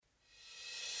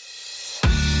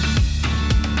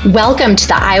Welcome to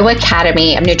the Iowa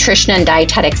Academy of Nutrition and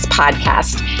Dietetics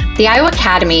podcast. The Iowa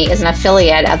Academy is an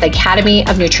affiliate of the Academy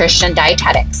of Nutrition and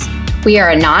Dietetics. We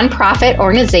are a nonprofit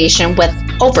organization with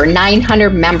over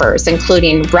 900 members,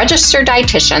 including registered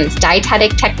dietitians,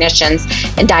 dietetic technicians,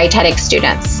 and dietetic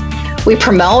students. We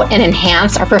promote and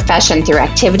enhance our profession through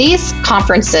activities,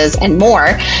 conferences, and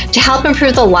more to help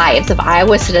improve the lives of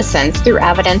Iowa citizens through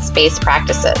evidence-based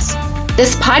practices.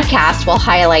 This podcast will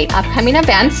highlight upcoming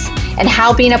events and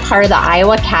how being a part of the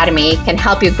Iowa Academy can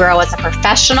help you grow as a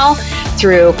professional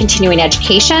through continuing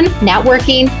education,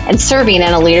 networking, and serving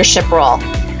in a leadership role.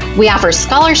 We offer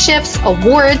scholarships,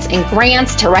 awards, and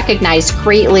grants to recognize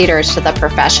great leaders to the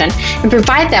profession and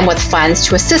provide them with funds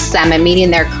to assist them in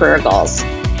meeting their career goals.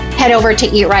 Head over to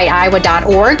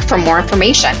eatrightiowa.org for more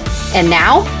information. And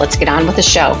now, let's get on with the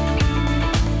show.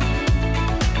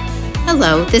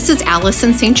 Hello, this is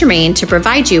Allison St. Germain to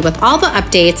provide you with all the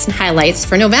updates and highlights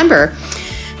for November.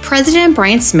 President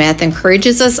Brian Smith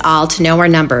encourages us all to know our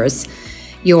numbers,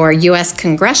 your U.S.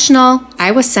 Congressional,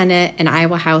 Iowa Senate, and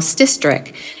Iowa House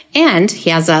District. And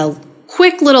he has a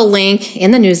quick little link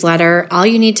in the newsletter. All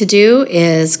you need to do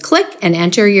is click and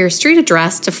enter your street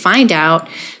address to find out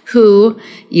who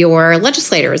your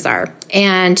legislators are,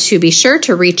 and to be sure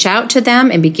to reach out to them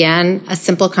and begin a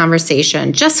simple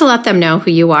conversation just to let them know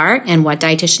who you are and what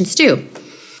dietitians do.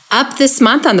 Up this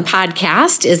month on the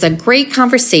podcast is a great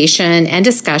conversation and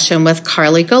discussion with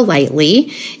Carly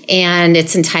Golightly, and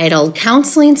it's entitled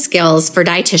Counseling Skills for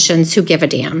Dietitians Who Give a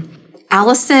Damn.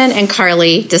 Allison and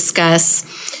Carly discuss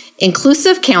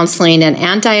inclusive counseling and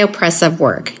anti-oppressive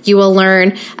work. You will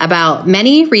learn about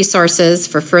many resources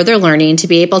for further learning to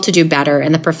be able to do better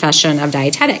in the profession of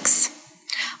dietetics.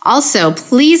 Also,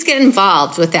 please get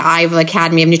involved with the Iowa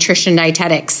Academy of Nutrition and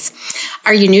Dietetics.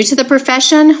 Are you new to the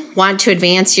profession? Want to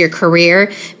advance your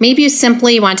career? Maybe you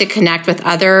simply want to connect with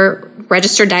other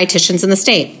registered dietitians in the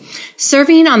state.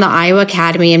 Serving on the Iowa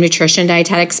Academy of Nutrition and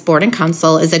Dietetics Board and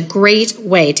Council is a great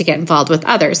way to get involved with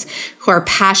others who are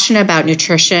passionate about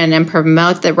nutrition and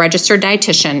promote the registered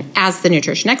dietitian as the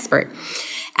nutrition expert.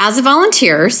 As a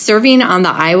volunteer serving on the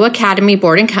Iowa Academy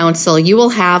Board and Council, you will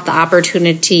have the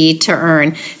opportunity to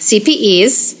earn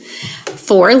CPEs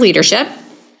for leadership,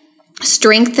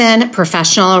 strengthen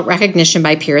professional recognition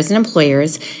by peers and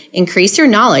employers, increase your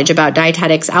knowledge about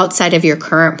dietetics outside of your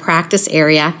current practice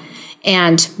area,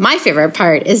 and my favorite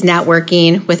part is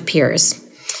networking with peers.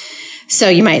 So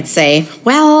you might say,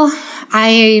 well,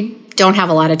 I don't have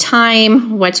a lot of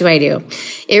time. What do I do?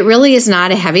 It really is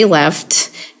not a heavy lift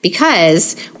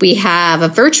because we have a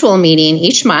virtual meeting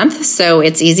each month, so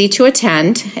it's easy to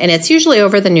attend, and it's usually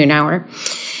over the noon hour.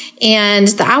 And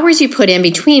the hours you put in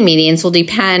between meetings will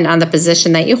depend on the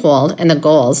position that you hold and the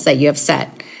goals that you have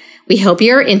set. We hope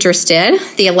you're interested.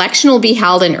 The election will be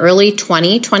held in early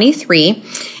 2023,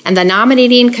 and the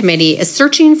nominating committee is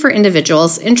searching for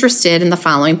individuals interested in the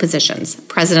following positions: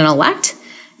 President-elect,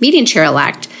 Meeting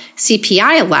Chair-elect,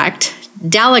 CPI-elect,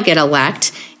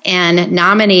 Delegate-elect, and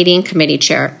Nominating Committee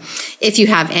Chair. If you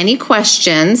have any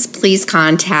questions, please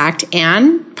contact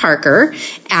Ann Parker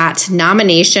at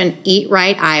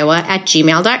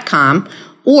nominationeatrightiowa@gmail.com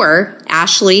or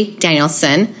Ashley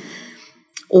Danielson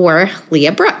or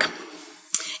Leah Brooke.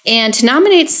 And to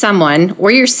nominate someone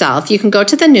or yourself, you can go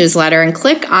to the newsletter and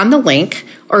click on the link,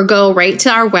 or go right to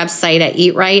our website at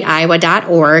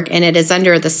eatrightiowa.org, and it is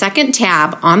under the second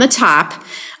tab on the top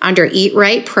under Eat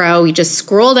Right Pro. You just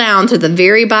scroll down to the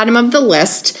very bottom of the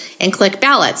list and click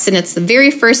ballots, and it's the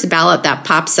very first ballot that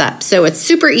pops up. So it's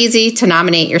super easy to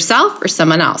nominate yourself or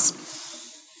someone else.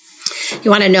 You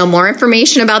want to know more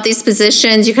information about these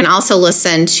positions, you can also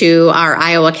listen to our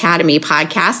Iowa Academy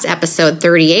podcast, episode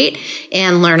 38,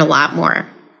 and learn a lot more.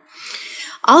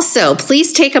 Also,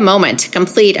 please take a moment to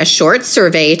complete a short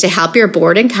survey to help your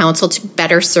board and council to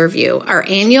better serve you. Our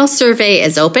annual survey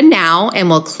is open now and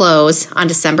will close on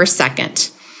December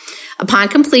 2nd. Upon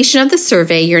completion of the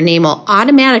survey, your name will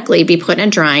automatically be put in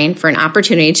a drawing for an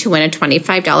opportunity to win a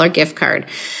 $25 gift card.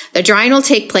 The drawing will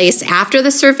take place after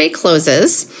the survey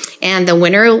closes, and the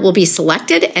winner will be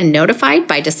selected and notified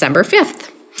by December 5th.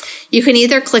 You can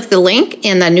either click the link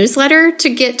in the newsletter to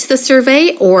get to the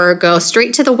survey, or go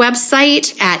straight to the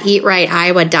website at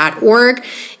eatrightiowa.org,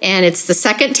 and it's the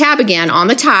second tab again on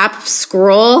the top.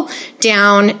 Scroll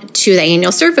down to the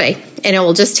annual survey, and it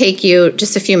will just take you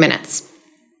just a few minutes.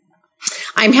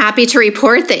 I'm happy to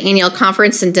report the annual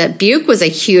conference in Dubuque was a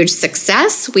huge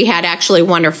success. We had actually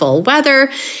wonderful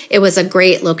weather. It was a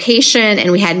great location,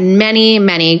 and we had many,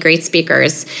 many great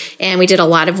speakers, and we did a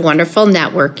lot of wonderful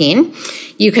networking.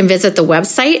 You can visit the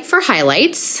website for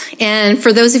highlights. And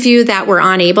for those of you that were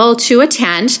unable to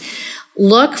attend,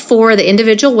 Look for the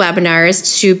individual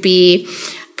webinars to be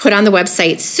put on the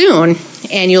website soon,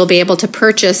 and you'll be able to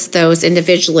purchase those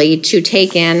individually to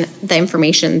take in the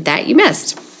information that you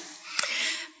missed.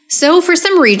 So for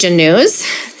some region news,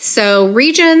 so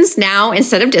regions now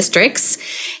instead of districts,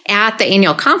 at the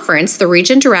annual conference, the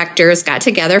region directors got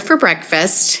together for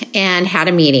breakfast and had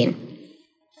a meeting.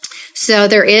 So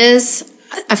there is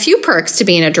a few perks to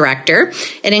being a director.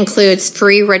 It includes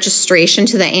free registration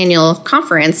to the annual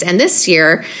conference, and this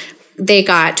year they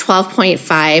got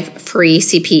 12.5 free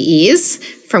CPEs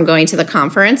from going to the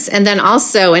conference. And then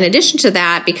also, in addition to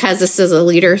that, because this is a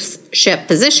leadership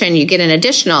position, you get an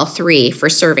additional 3 for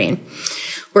serving.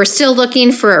 We're still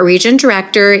looking for a region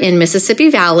director in Mississippi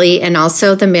Valley and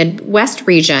also the Midwest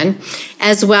region,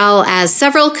 as well as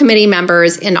several committee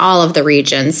members in all of the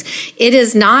regions. It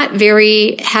is not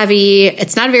very heavy.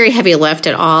 It's not a very heavy lift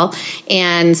at all.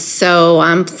 And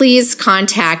so please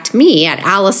contact me at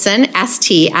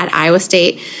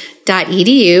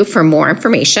allisonst@iowastate.edu for more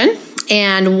information.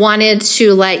 And wanted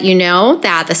to let you know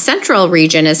that the Central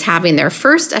region is having their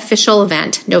first official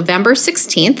event November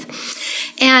 16th.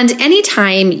 And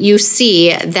anytime you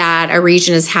see that a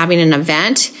region is having an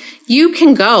event, you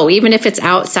can go, even if it's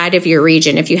outside of your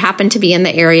region. If you happen to be in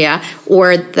the area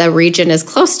or the region is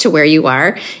close to where you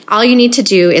are, all you need to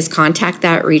do is contact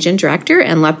that region director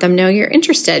and let them know you're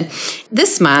interested.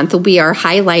 This month, we are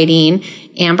highlighting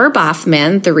Amber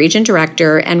Boffman, the region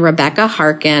director, and Rebecca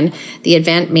Harkin, the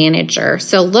event manager.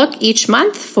 So look each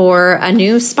month for a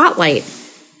new spotlight.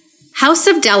 House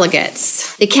of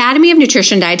Delegates. The Academy of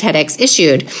Nutrition Dietetics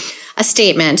issued a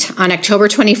statement on October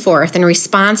 24th in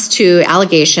response to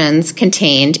allegations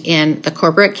contained in the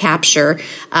corporate capture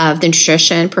of the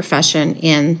nutrition profession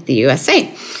in the USA.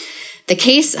 The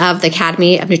case of the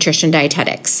Academy of Nutrition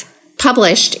Dietetics,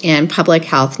 published in Public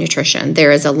Health Nutrition.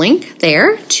 There is a link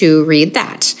there to read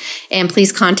that. And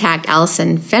please contact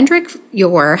Allison Fendrick,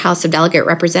 your House of Delegate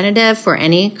representative, for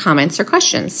any comments or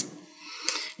questions.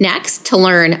 Next, to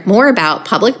learn more about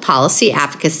public policy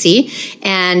advocacy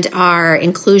and our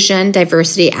inclusion,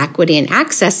 diversity, equity, and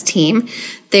access team,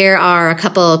 there are a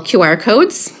couple QR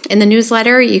codes in the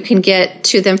newsletter. You can get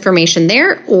to the information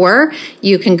there, or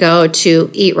you can go to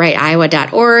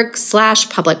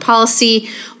eatrightiowa.org/public policy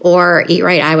or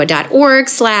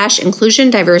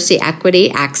eatrightiowa.org/inclusion, diversity, equity,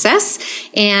 access.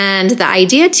 And the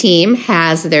IDEA team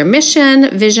has their mission,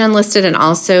 vision listed, and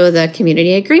also the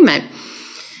community agreement.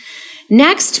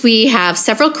 Next, we have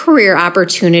several career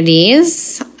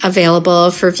opportunities available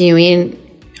for viewing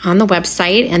on the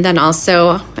website, and then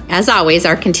also, as always,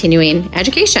 our continuing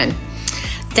education.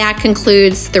 That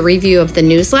concludes the review of the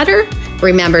newsletter.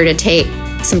 Remember to take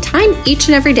some time each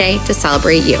and every day to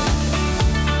celebrate you.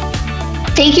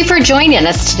 Thank you for joining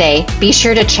us today. Be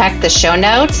sure to check the show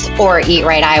notes or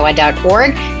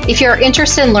eatrightiowa.org if you're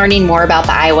interested in learning more about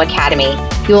the Iowa Academy.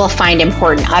 You will find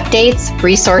important updates,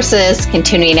 resources,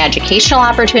 continuing educational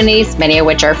opportunities, many of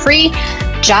which are free,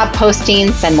 job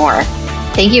postings, and more.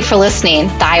 Thank you for listening.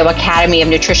 The Iowa Academy of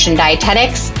Nutrition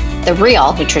Dietetics, the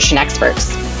real nutrition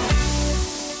experts.